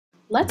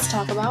Let's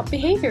talk about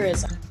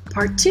behaviorism.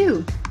 Part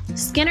 2.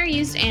 Skinner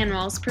used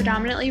animals,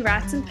 predominantly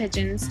rats and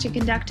pigeons, to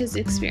conduct his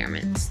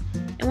experiments.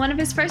 In one of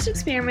his first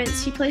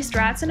experiments, he placed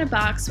rats in a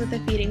box with a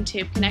feeding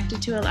tube connected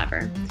to a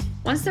lever.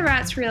 Once the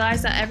rats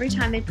realized that every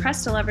time they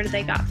pressed a lever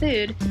they got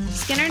food,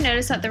 Skinner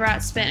noticed that the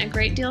rats spent a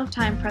great deal of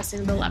time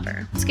pressing the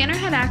lever. Skinner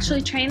had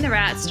actually trained the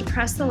rats to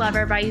press the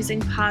lever by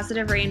using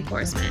positive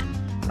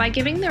reinforcement. By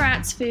giving the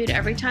rats food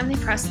every time they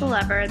pressed the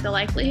lever, the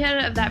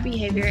likelihood of that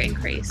behavior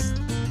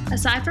increased.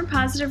 Aside from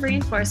positive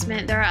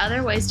reinforcement, there are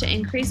other ways to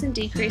increase and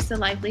decrease the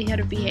likelihood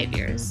of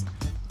behaviors.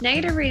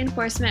 Negative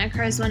reinforcement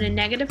occurs when a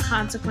negative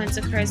consequence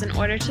occurs in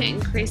order to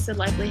increase the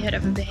likelihood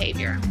of a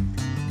behavior.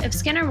 If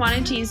Skinner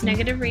wanted to use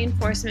negative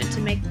reinforcement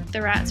to make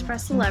the rats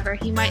press the lever,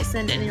 he might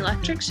send an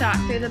electric shock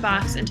through the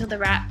box until the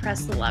rat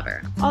pressed the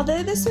lever.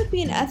 Although this would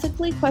be an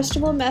ethically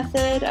questionable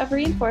method of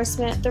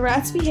reinforcement, the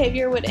rat's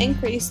behavior would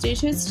increase due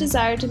to its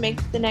desire to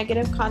make the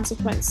negative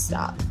consequence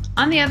stop.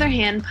 On the other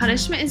hand,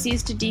 punishment is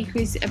used to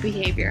decrease a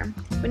behavior.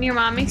 When your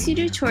mom makes you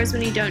do chores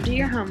when you don't do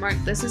your homework,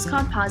 this is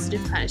called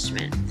positive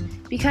punishment.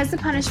 Because the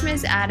punishment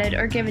is added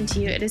or given to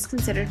you, it is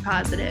considered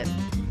positive.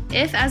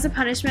 If, as a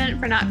punishment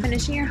for not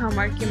finishing your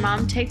homework, your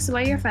mom takes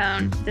away your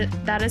phone,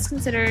 that is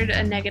considered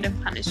a negative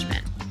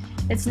punishment.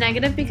 It's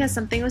negative because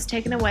something was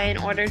taken away in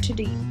order to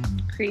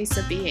decrease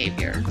a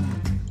behavior.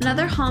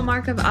 Another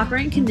hallmark of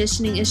operant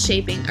conditioning is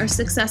shaping, or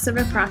successive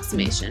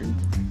approximation.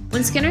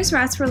 When Skinner's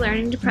rats were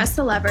learning to press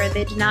the lever,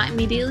 they did not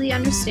immediately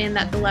understand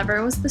that the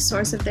lever was the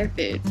source of their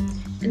food.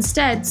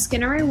 Instead,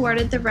 Skinner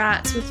rewarded the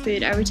rats with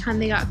food every time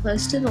they got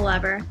close to the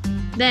lever,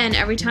 then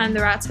every time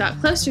the rats got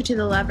closer to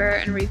the lever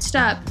and reached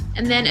up,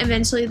 and then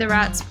eventually the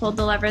rats pulled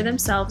the lever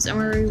themselves and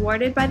were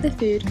rewarded by the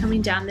food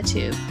coming down the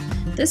tube.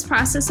 This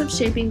process of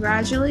shaping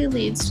gradually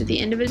leads to the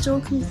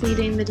individual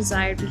completing the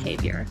desired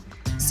behavior.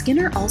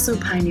 Skinner also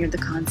pioneered the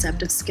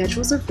concept of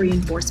schedules of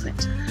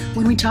reinforcement.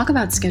 When we talk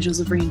about schedules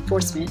of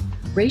reinforcement,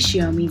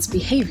 ratio means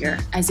behavior,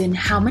 as in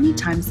how many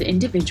times the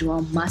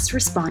individual must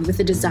respond with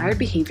the desired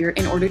behavior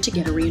in order to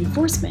get a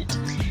reinforcement.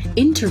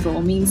 Interval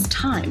means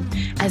time,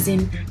 as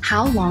in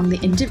how long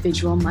the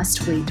individual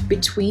must wait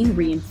between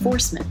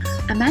reinforcement.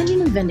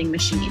 Imagine a vending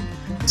machine.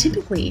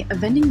 Typically, a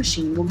vending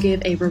machine will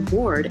give a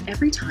reward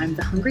every time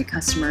the hungry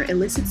customer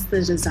elicits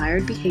the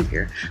desired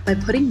behavior by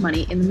putting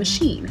money in the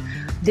machine.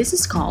 This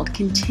is called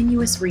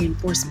continuous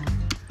reinforcement.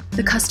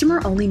 The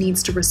customer only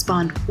needs to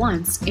respond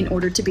once in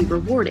order to be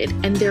rewarded,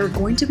 and they're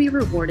going to be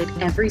rewarded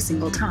every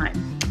single time.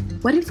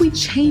 What if we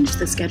changed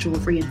the schedule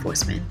of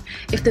reinforcement?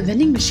 If the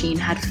vending machine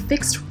had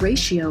fixed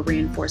ratio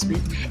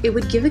reinforcement, it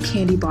would give a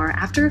candy bar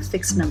after a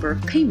fixed number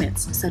of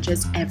payments, such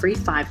as every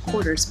 5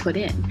 quarters put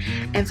in.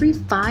 Every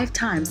 5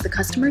 times the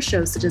customer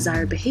shows the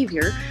desired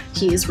behavior,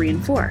 he is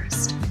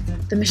reinforced.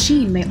 The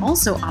machine may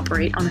also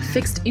operate on a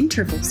fixed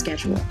interval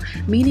schedule,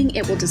 meaning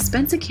it will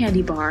dispense a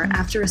candy bar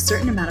after a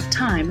certain amount of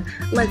time,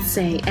 let's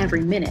say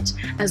every minute,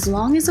 as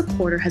long as a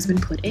quarter has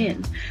been put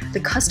in. The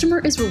customer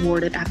is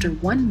rewarded after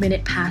 1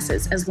 minute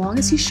passes as long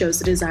as he shows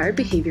the desired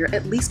behavior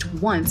at least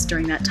once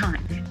during that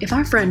time. If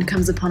our friend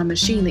comes upon a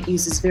machine that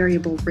uses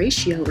variable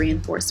ratio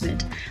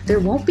reinforcement, there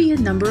won't be a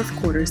number of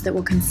quarters that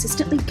will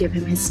consistently give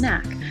him his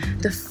snack.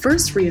 The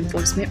first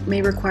reinforcement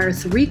may require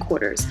 3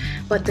 quarters,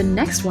 but the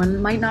next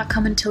one might not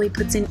come until he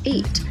puts in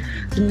 8.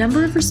 The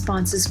number of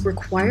responses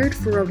required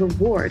for a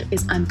reward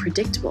is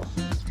unpredictable.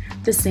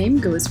 The same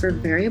goes for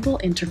variable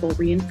interval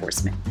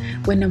reinforcement,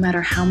 when no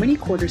matter how many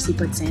quarters he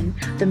puts in,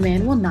 the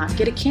man will not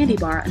get a candy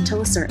bar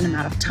until a certain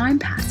amount of time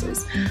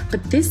passes,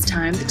 but this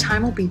time the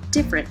time will be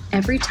different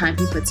every time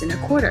he puts in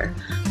a quarter.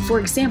 For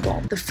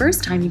example, the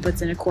first time he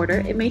puts in a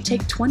quarter, it may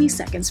take 20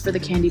 seconds for the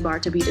candy bar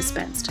to be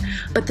dispensed,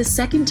 but the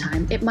second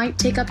time it might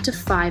take up to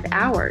 5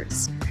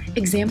 hours.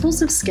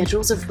 Examples of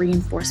schedules of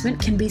reinforcement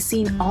can be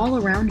seen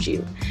all around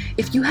you.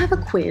 If you have a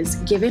quiz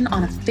given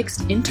on a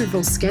fixed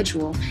interval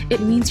schedule, it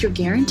means you're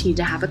guaranteed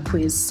to have a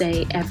quiz,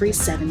 say, every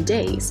 7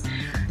 days.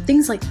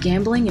 Things like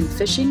gambling and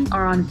fishing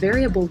are on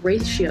variable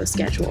ratio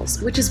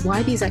schedules, which is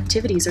why these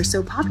activities are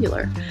so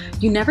popular.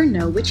 You never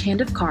know which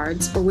hand of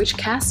cards or which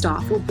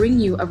cast-off will bring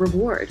you a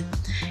reward.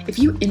 If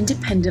you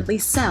independently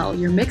sell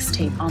your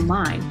mixtape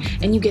online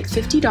and you get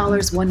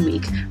 $50 one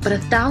week, but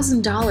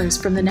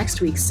 $1,000 from the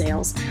next week's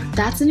sales,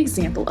 that's an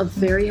example of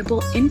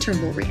variable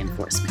interval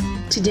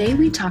reinforcement. Today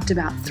we talked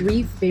about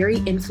 3 very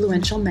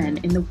influential men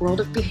in the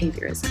world of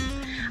behaviorism: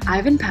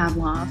 Ivan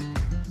Pavlov,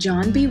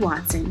 John B.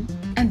 Watson,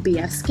 and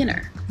B.F.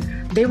 Skinner.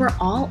 They were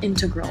all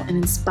integral in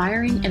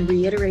inspiring and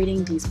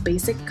reiterating these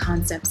basic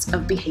concepts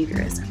of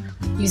behaviorism.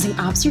 Using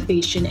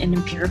observation and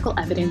empirical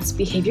evidence,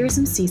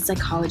 behaviorism sees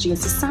psychology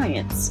as a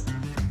science.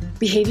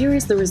 Behavior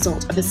is the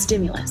result of a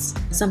stimulus.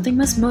 Something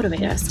must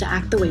motivate us to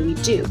act the way we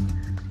do.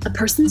 A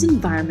person's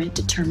environment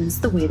determines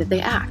the way that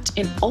they act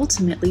and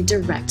ultimately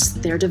directs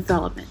their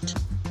development.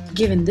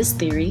 Given this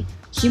theory,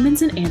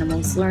 humans and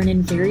animals learn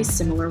in very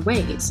similar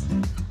ways,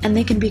 and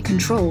they can be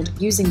controlled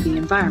using the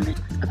environment.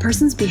 A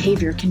person's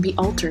behavior can be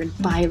altered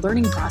by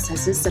learning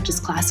processes such as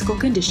classical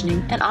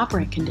conditioning and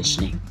operant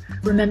conditioning.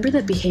 Remember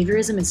that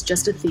behaviorism is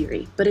just a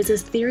theory, but it's a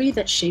theory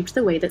that shaped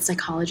the way that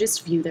psychologists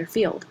view their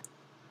field.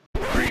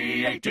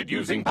 created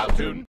using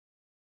Powtoon.